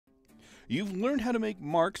You've learned how to make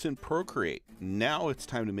marks in Procreate. Now it's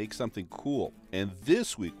time to make something cool. And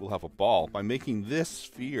this week we'll have a ball by making this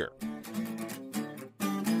sphere.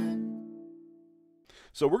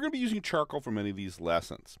 So we're going to be using charcoal for many of these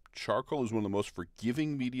lessons. Charcoal is one of the most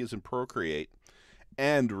forgiving medias in Procreate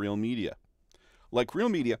and real media. Like real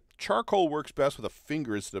media, charcoal works best with a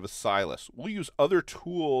finger instead of a stylus. We'll use other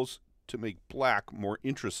tools to make black more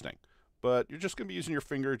interesting, but you're just going to be using your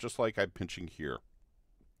finger just like I'm pinching here.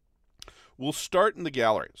 We'll start in the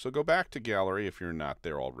gallery. So go back to gallery if you're not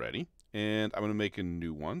there already. And I'm going to make a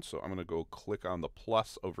new one. So I'm going to go click on the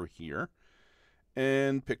plus over here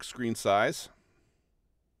and pick screen size.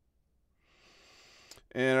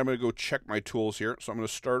 And I'm going to go check my tools here. So I'm going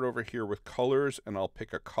to start over here with colors, and I'll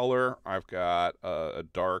pick a color. I've got a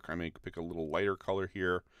dark. I may pick a little lighter color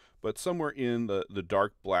here, but somewhere in the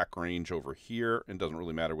dark black range over here. It doesn't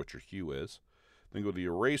really matter what your hue is. Then go to the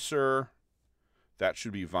eraser. That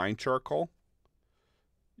should be vine charcoal.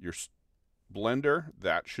 Your blender,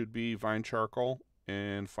 that should be vine charcoal.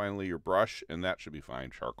 And finally your brush, and that should be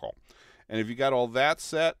vine charcoal. And if you got all that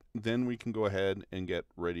set, then we can go ahead and get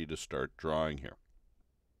ready to start drawing here.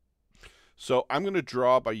 So I'm going to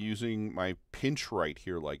draw by using my pinch right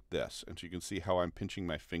here like this. And so you can see how I'm pinching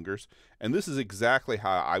my fingers. And this is exactly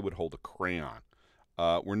how I would hold a crayon.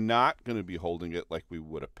 We're not going to be holding it like we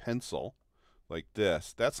would a pencil, like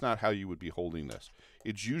this. That's not how you would be holding this.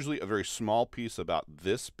 It's usually a very small piece about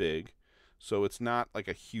this big. So it's not like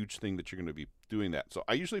a huge thing that you're going to be doing that. So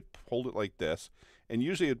I usually hold it like this. And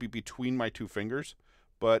usually it'd be between my two fingers.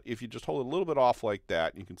 But if you just hold it a little bit off like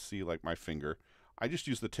that, you can see like my finger. I just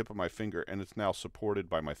use the tip of my finger, and it's now supported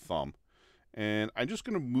by my thumb. And I'm just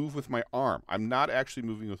going to move with my arm. I'm not actually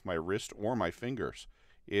moving with my wrist or my fingers.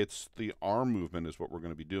 It's the arm movement is what we're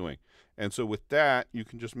going to be doing. And so with that, you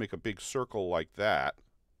can just make a big circle like that,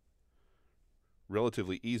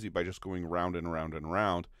 relatively easy by just going round and round and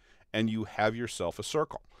round, and you have yourself a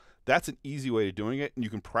circle. That's an easy way of doing it, and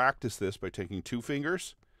you can practice this by taking two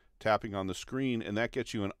fingers, tapping on the screen, and that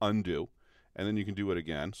gets you an undo. And then you can do it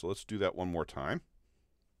again. So let's do that one more time.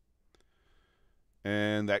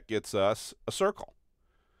 And that gets us a circle.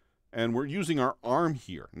 And we're using our arm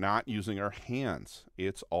here, not using our hands.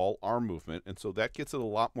 It's all arm movement. And so that gets it a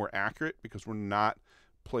lot more accurate because we're not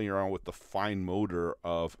playing around with the fine motor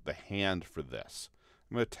of the hand for this.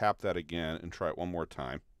 I'm going to tap that again and try it one more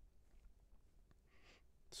time.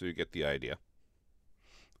 So you get the idea.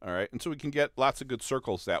 All right, and so we can get lots of good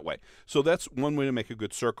circles that way. So that's one way to make a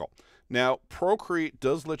good circle. Now, Procreate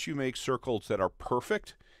does let you make circles that are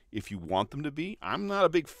perfect if you want them to be. I'm not a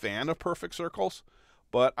big fan of perfect circles,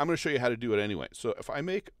 but I'm going to show you how to do it anyway. So if I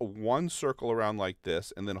make one circle around like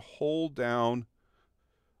this and then hold down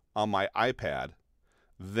on my iPad,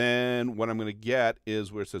 then what I'm going to get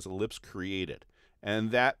is where it says ellipse created, and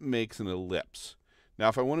that makes an ellipse. Now,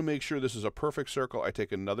 if I want to make sure this is a perfect circle, I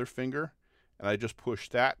take another finger and I just push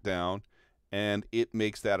that down, and it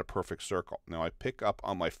makes that a perfect circle. Now I pick up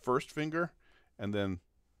on my first finger and then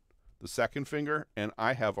the second finger, and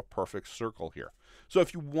I have a perfect circle here. So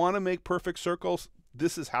if you want to make perfect circles,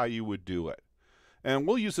 this is how you would do it. And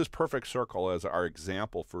we'll use this perfect circle as our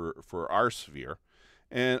example for our sphere.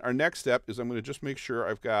 And our next step is I'm going to just make sure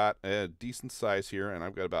I've got a decent size here, and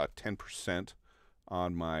I've got about 10%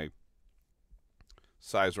 on my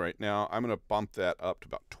size right now. I'm going to bump that up to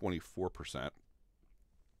about 24%.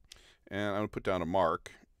 And I'm going to put down a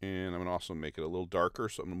mark, and I'm going to also make it a little darker.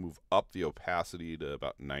 So I'm going to move up the opacity to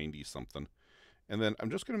about 90 something. And then I'm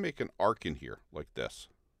just going to make an arc in here like this.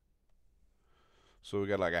 So we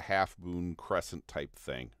got like a half moon crescent type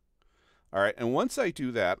thing. All right, and once I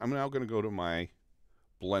do that, I'm now going to go to my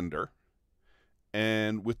blender.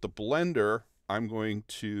 And with the blender, I'm going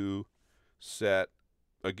to set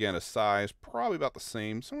again, a size probably about the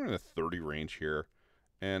same, somewhere in the 30 range here.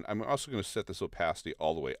 And I'm also going to set this opacity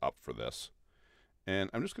all the way up for this. And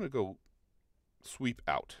I'm just going to go sweep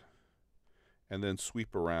out and then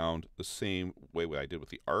sweep around the same way I did with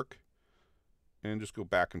the arc, and just go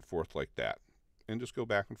back and forth like that, and just go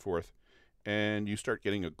back and forth, and you start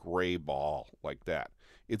getting a gray ball like that.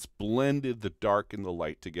 It's blended the dark and the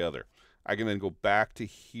light together. I can then go back to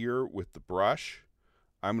here with the brush.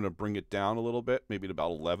 I'm going to bring it down a little bit, maybe to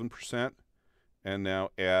about 11%, and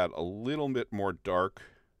now add a little bit more dark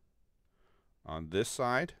on this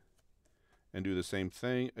side, and do the same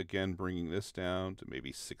thing, again bringing this down to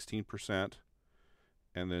maybe 16%,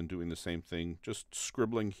 and then doing the same thing, just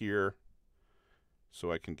scribbling here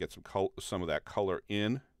so I can get some of that color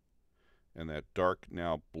in, and that dark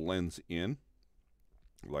now blends in,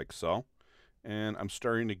 like so. And I'm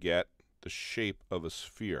starting to get the shape of a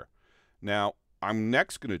sphere. Now, I'm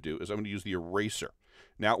next going to do is I'm going to use the eraser.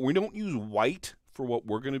 Now, we don't use white for what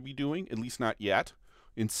we're going to be doing, at least not yet.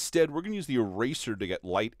 Instead, we're going to use the eraser to get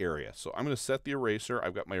light area. So I'm going to set the eraser.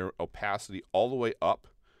 I've got my opacity all the way up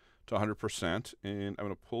to 100%, and I'm going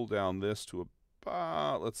to pull down this to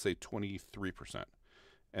about, let's say, 23%.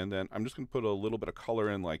 And then I'm just going to put a little bit of color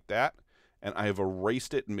in like that, and I have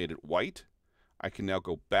erased it and made it white. I can now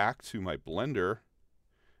go back to my blender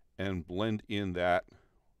and blend in that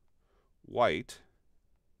white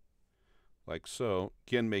like so.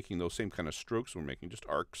 Again, making those same kind of strokes we're making, just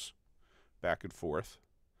arcs back and forth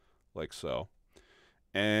like so.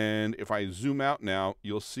 And if I zoom out now,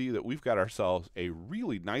 you'll see that we've got ourselves a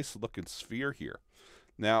really nice looking sphere here.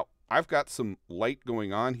 Now, I've got some light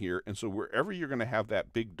going on here, and so wherever you're going to have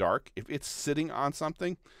that big dark, if it's sitting on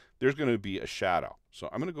something, there's going to be a shadow. So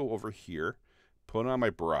I'm going to go over here, put on my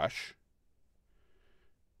brush,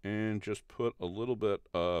 and just put a little bit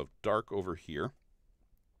of dark over here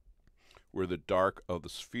where the dark of the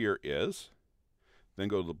sphere is. Then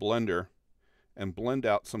go to the blender and blend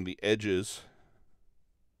out some of the edges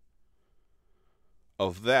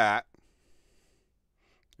of that.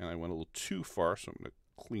 And I went a little too far, so I'm going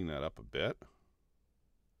to clean that up a bit.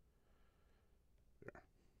 There.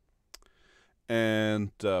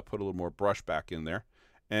 And put a little more brush back in there.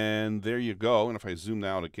 And there you go. And if I zoom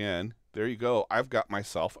out again, there you go. I've got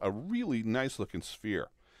myself a really nice looking sphere.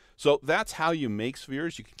 So that's how you make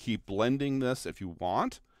spheres. You can keep blending this if you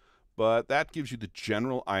want, but that gives you the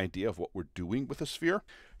general idea of what we're doing with a sphere.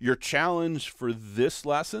 Your challenge for this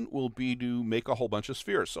lesson will be to make a whole bunch of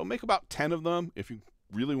spheres. So make about 10 of them. If you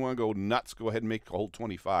really want to go nuts, go ahead and make a whole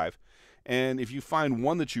 25. And if you find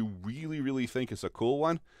one that you really think is a cool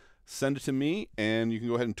one, send it to me, and you can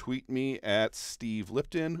go ahead and tweet me at Steve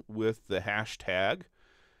Lipton with the hashtag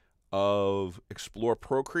of Explore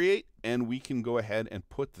Procreate, and we can go ahead and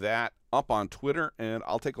put that up on Twitter, and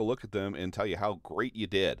I'll take a look at them and tell you how great you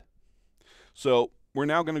did. So we're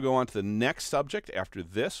now going to go on to the next subject after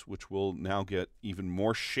this, which will now get even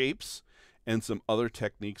more shapes and some other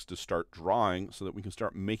techniques to start drawing so that we can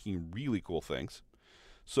start making really cool things.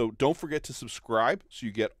 So don't forget to subscribe so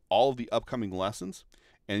you get all of the upcoming lessons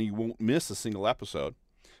and you won't miss a single episode.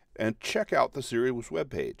 And check out the series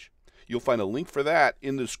webpage. You'll find a link for that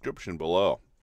in the description below.